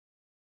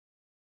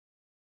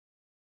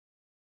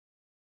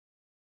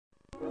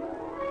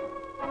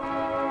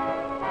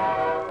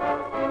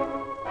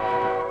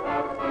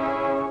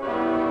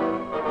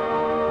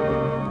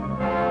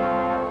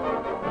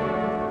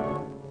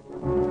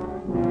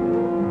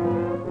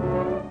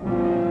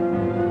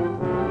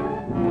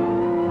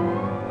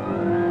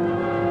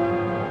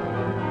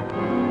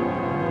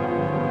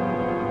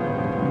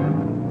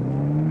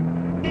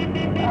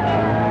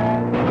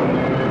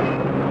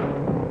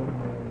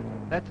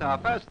Our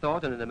first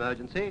thought in an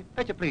emergency,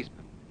 fetch a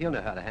policeman. He'll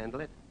know how to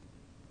handle it.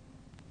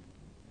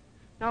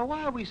 Now,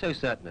 why are we so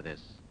certain of this?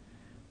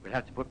 We'll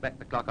have to put back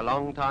the clock a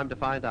long time to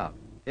find out.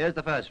 Here's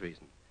the first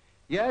reason.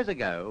 Years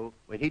ago,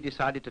 when he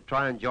decided to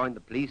try and join the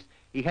police,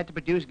 he had to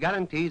produce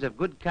guarantees of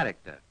good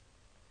character.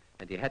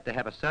 And he had to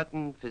have a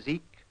certain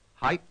physique,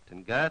 height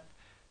and girth,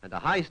 and a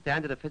high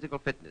standard of physical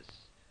fitness.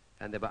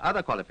 And there were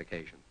other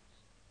qualifications.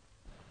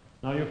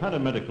 Now, you've had a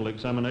medical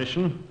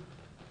examination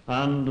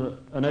and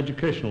an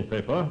educational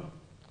paper.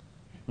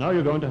 Now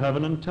you're going to have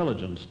an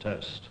intelligence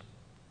test.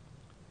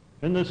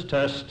 In this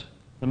test,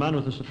 the man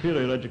with the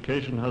superior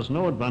education has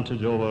no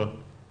advantage over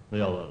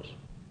the others.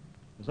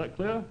 Is that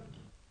clear?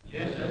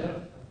 Yes,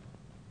 sir.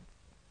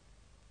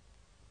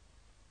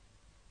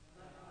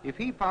 If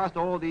he passed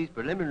all these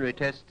preliminary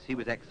tests, he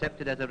was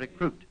accepted as a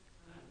recruit.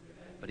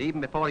 But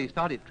even before he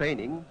started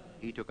training,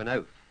 he took an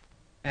oath.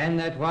 And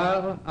that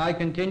while I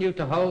continue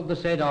to hold the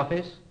said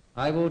office,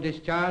 I will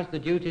discharge the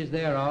duties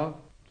thereof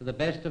to the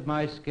best of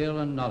my skill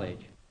and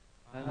knowledge.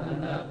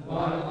 And that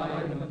while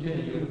I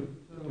continue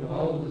to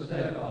hold the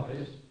said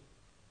office,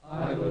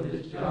 I will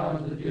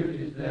discharge the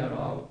duties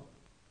thereof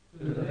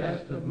to the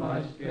best of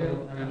my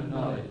skill and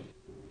knowledge.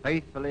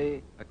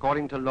 Faithfully,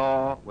 according to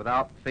law,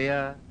 without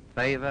fear,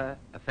 favour,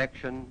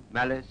 affection,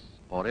 malice,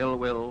 or ill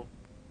will.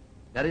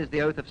 That is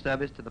the oath of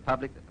service to the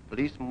public that the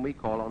policeman we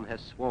call on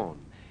has sworn.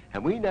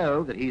 And we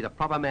know that he's a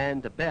proper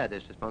man to bear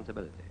this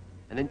responsibility,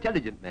 an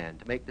intelligent man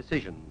to make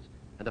decisions,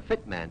 and a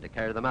fit man to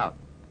carry them out.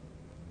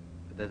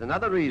 But there's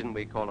another reason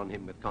we call on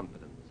him with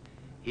confidence.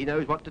 He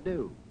knows what to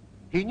do.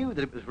 He knew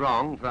that it was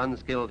wrong for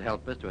unskilled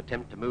helpers to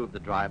attempt to move the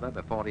driver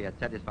before he had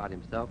satisfied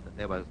himself that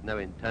there was no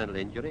internal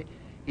injury.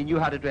 He knew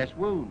how to dress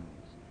wounds,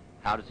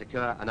 how to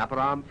secure an upper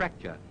arm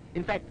fracture.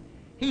 In fact,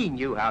 he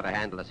knew how to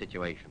handle a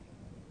situation.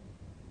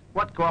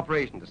 What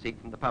cooperation to seek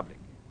from the public,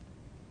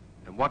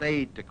 and what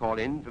aid to call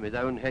in from his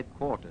own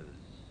headquarters.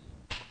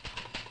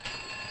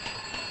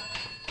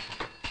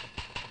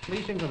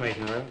 Police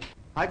information room.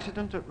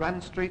 Accident at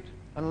Rand Street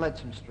and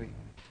Ledson Street.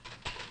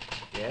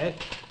 Yes.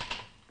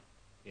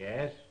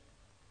 Yes.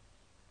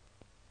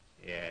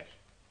 Yes.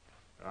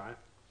 Right.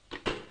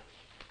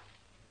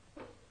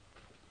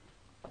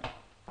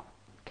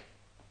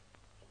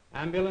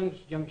 Ambulance,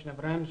 junction of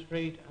Rand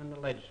Street and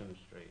Ledson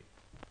Street.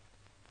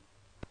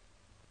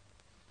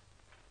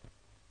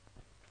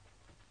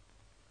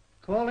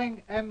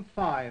 Calling M5.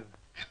 M2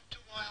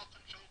 Oil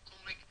Control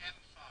calling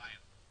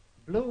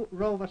M5. Blue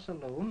Rover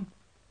Saloon,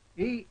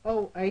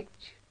 EOH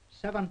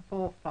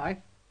 745,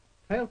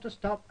 failed to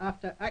stop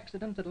after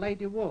accident at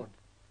Lady Wood.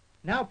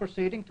 Now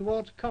proceeding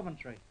towards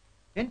Coventry.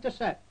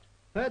 Intercept.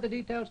 Further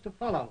details to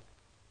follow.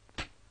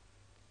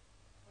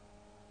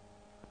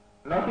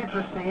 Message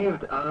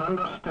received and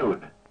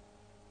understood.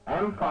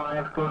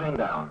 M5 closing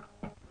down.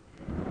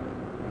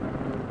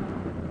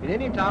 In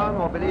any town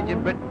or village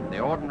in Britain, the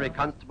ordinary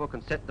constable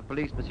can set the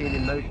police machine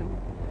in motion.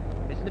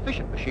 It's an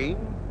efficient machine,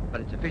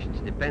 but its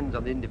efficiency depends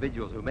on the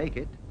individuals who make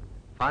it,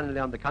 finally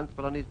on the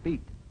constable on his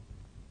beat.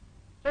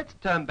 Let's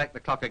turn back the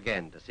clock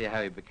again to see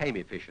how he became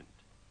efficient.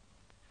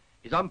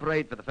 He's on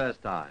parade for the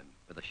first time,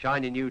 with a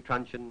shiny new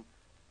truncheon,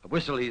 a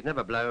whistle he's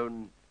never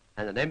blown,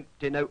 and an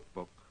empty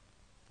notebook.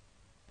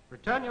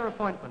 Return your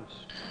appointments.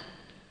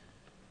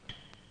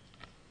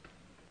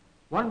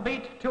 1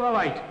 beat,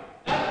 208.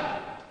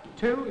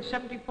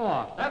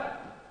 274.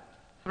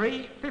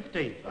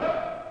 350.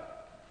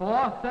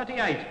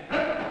 438.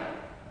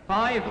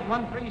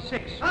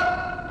 5136.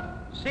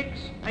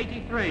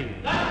 683.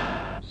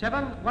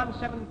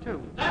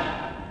 7172.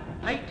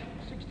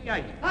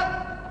 868.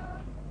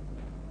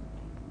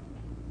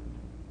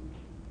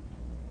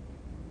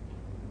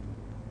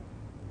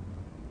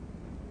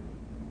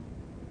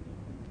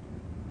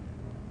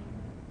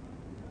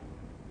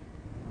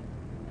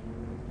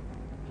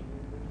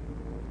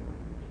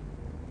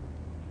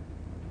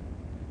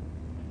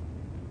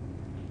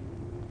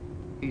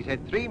 He's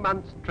had 3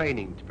 months'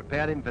 training to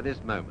prepare him for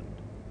this moment.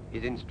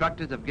 His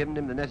instructors have given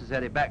him the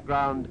necessary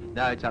background.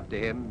 Now it's up to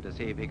him to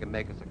see if he can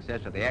make a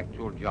success of the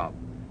actual job.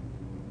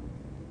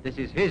 This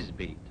is his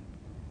beat.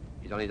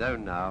 He's on his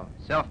own now,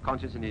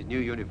 self-conscious in his new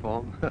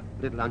uniform, a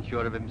little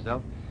unsure of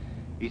himself.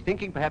 He's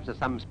thinking perhaps of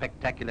some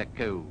spectacular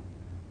coup,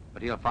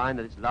 but he'll find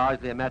that it's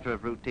largely a matter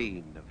of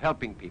routine, of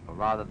helping people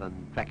rather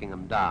than tracking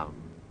them down.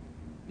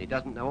 And he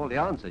doesn't know all the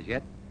answers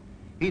yet.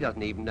 He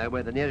doesn't even know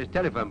where the nearest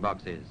telephone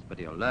box is, but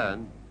he'll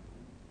learn.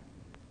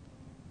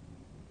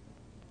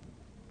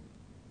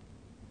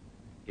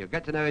 He'll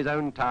get to know his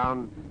own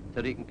town so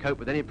that he can cope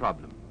with any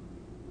problem.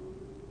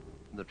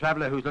 From the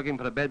traveller who's looking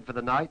for a bed for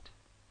the night,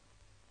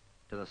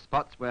 to the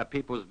spots where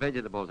people's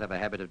vegetables have a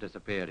habit of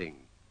disappearing.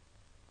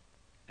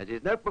 As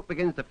his notebook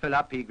begins to fill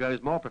up, he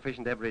grows more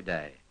proficient every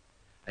day,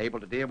 able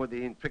to deal with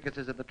the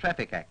intricacies of the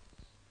traffic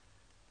acts,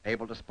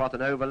 able to spot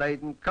an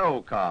overladen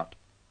coal cart.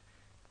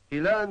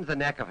 He learns the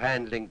knack of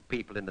handling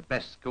people in the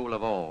best school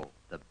of all,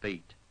 the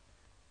beat.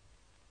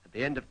 At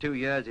the end of 2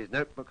 years, his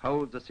notebook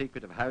holds the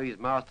secret of how he's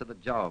mastered the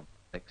job.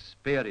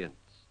 Experience,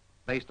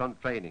 based on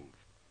training.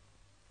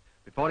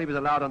 Before he was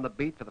allowed on the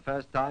beat for the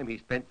first time, he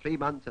spent 3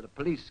 months at a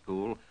police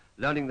school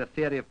learning the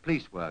theory of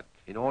police work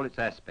in all its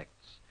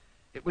aspects.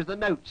 It was the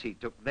notes he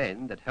took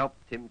then that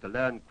helped him to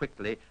learn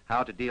quickly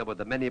how to deal with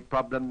the many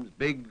problems,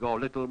 big or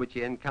little, which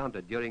he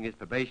encountered during his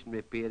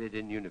probationary period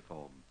in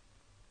uniform.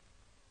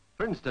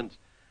 For instance,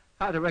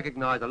 how to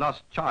recognize a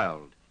lost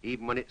child,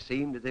 even when it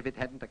seemed as if it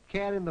hadn't a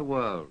care in the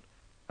world.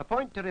 A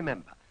point to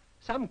remember,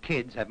 some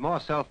kids have more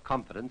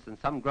self-confidence than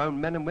some grown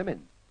men and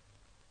women.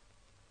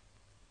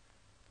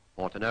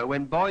 Or to know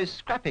when boys'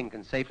 scrapping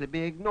can safely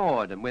be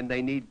ignored and when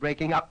they need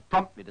breaking up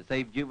promptly to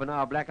save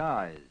juvenile black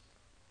eyes.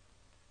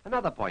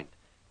 Another point,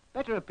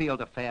 better appeal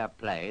to fair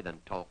play than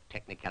talk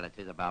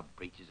technicalities about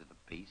breaches of the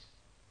peace.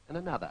 And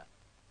another,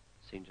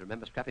 seem to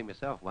remember scrapping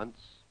myself once.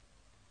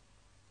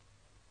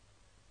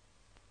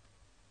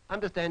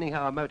 Understanding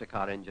how a motor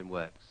car engine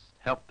works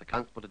helped the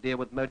constable to deal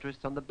with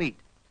motorists on the beat.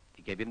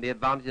 He gave him the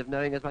advantage of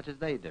knowing as much as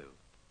they do.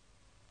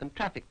 And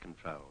traffic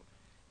control.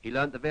 He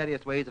learned the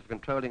various ways of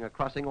controlling a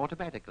crossing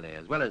automatically,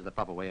 as well as the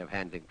proper way of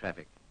handling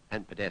traffic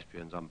and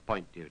pedestrians on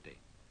point duty.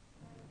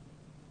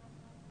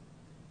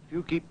 If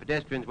you keep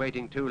pedestrians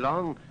waiting too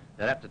long,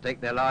 they're apt to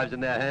take their lives in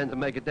their hands and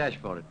make a dash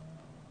for it.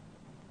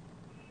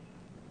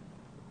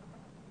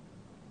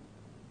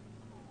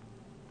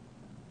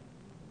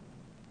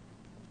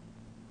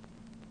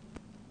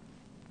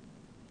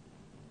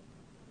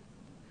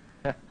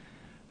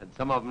 And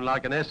some of them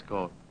like an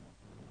escort.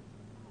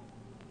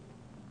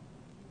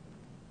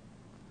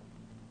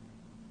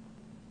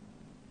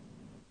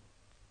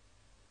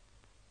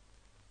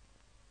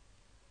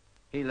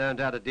 He learned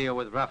how to deal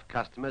with rough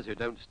customers who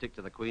don't stick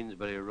to the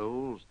Queensberry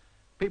rules.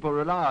 People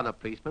rely on a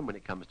policeman when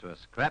it comes to a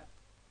scrap,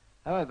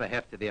 however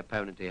hefty the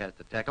opponent he has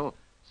to tackle,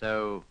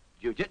 so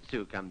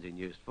jiu-jitsu comes in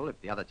useful if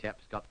the other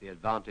chap's got the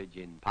advantage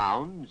in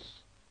pounds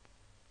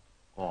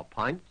or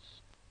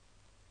pints.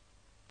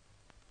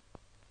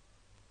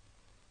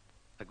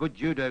 A good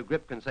judo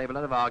grip can save a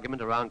lot of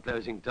argument around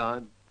closing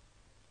time.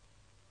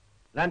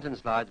 Lantern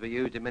slides were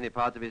used in many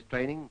parts of his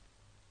training.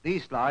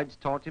 These slides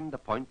taught him the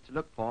points to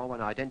look for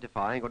when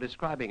identifying or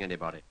describing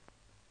anybody.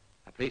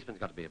 A policeman's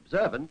got to be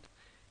observant.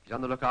 He's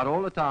on the lookout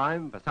all the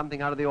time for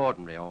something out of the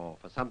ordinary or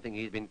for something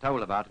he's been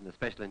told about in the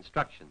special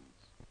instructions.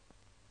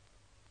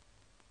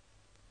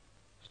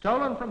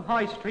 Stolen from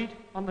High Street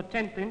on the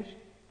 10th inch,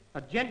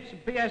 a gents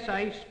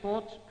BSA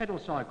sports pedal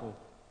cycle.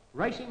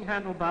 Racing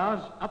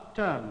handlebars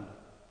upturned.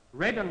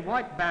 Red and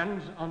white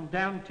bands on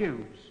down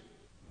tubes.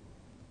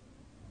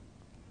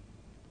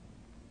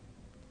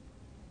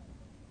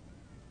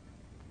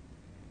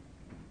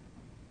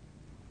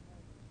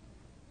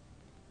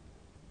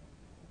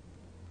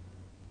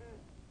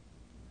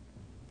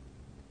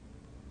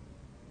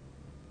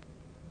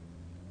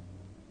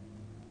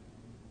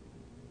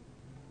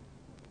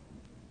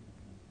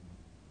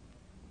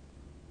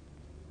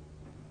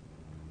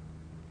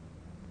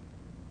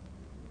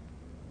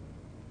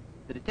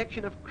 The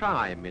detection of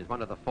crime is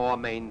one of the four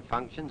main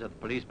functions of the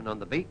policeman on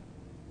the beat,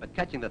 but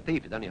catching the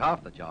thief is only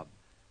half the job.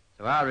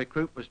 So our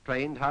recruit was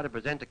trained how to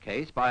present a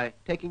case by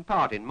taking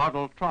part in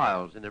model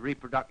trials in the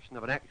reproduction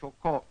of an actual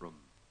courtroom.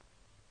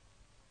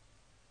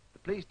 The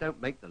police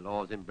don't make the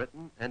laws in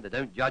Britain, and they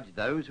don't judge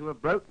those who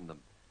have broken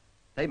them.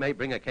 They may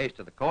bring a case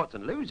to the courts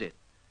and lose it,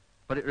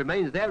 but it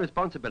remains their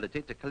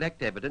responsibility to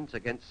collect evidence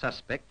against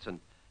suspects and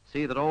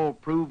see that all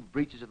proved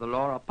breaches of the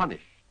law are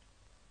punished.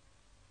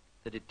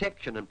 The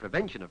detection and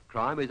prevention of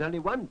crime is only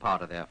one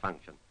part of their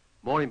function.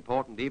 More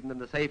important even than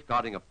the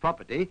safeguarding of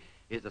property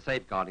is the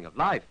safeguarding of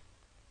life.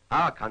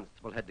 Our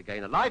constable had to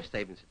gain a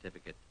life-saving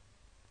certificate.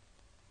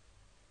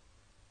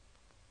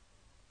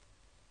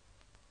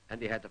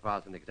 And he had to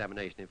pass an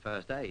examination in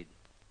first aid.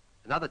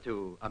 Another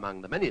two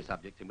among the many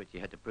subjects in which he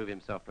had to prove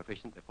himself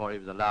proficient before he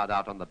was allowed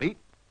out on the beat.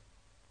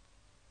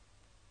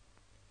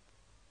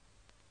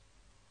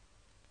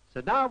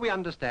 So now we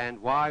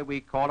understand why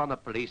we call on a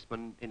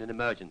policeman in an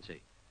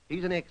emergency.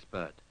 He's an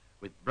expert,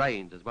 with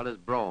brains as well as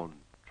brawn,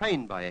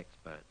 trained by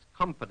experts,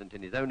 confident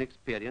in his own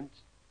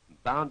experience,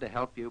 and bound to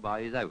help you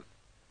by his oath.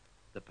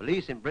 The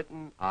police in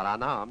Britain are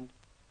unarmed.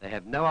 They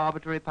have no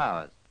arbitrary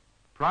powers.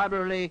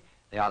 Primarily,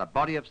 they are a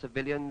body of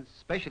civilians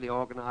specially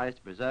organized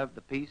to preserve the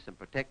peace and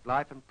protect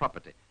life and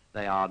property.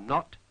 They are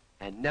not,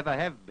 and never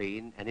have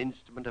been, an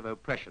instrument of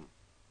oppression.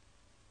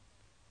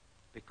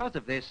 Because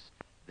of this,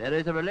 there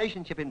is a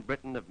relationship in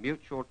Britain of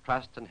mutual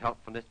trust and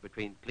helpfulness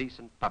between police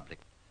and public.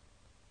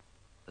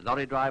 The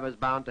lorry driver is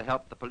bound to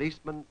help the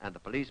policeman, and the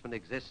policeman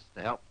exists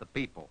to help the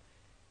people.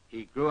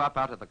 He grew up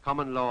out of the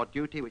common law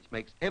duty which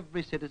makes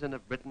every citizen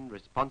of Britain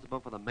responsible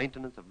for the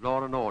maintenance of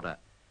law and order.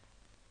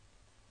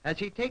 As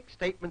he takes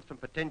statements from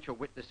potential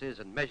witnesses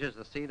and measures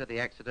the scene of the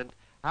accident,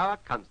 our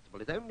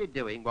constable is only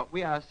doing what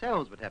we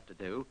ourselves would have to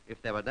do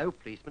if there were no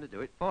policeman to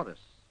do it for us.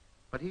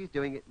 But he's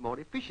doing it more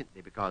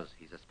efficiently because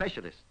he's a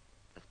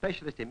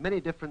specialist in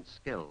many different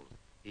skills.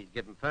 He's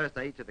given first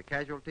aid to the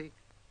casualty.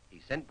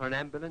 He's sent for an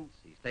ambulance.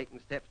 He's taken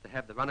steps to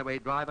have the runaway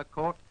driver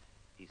caught.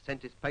 He's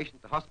sent his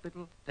patient to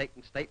hospital,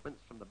 taken statements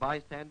from the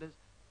bystanders,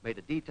 made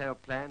a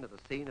detailed plan of the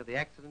scene of the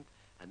accident,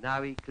 and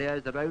now he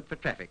clears the road for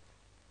traffic.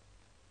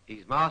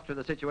 He's master of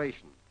the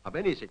situation, of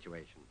any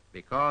situation,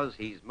 because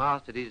he's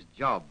mastered his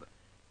job.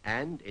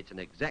 And it's an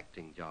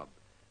exacting job,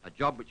 a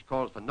job which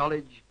calls for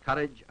knowledge,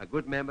 courage, a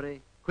good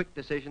memory, quick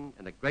decision,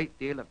 and a great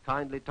deal of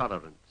kindly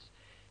tolerance.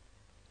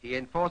 He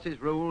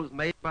enforces rules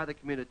made by the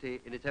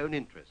community in its own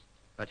interest,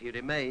 but he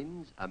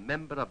remains a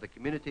member of the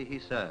community he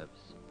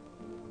serves.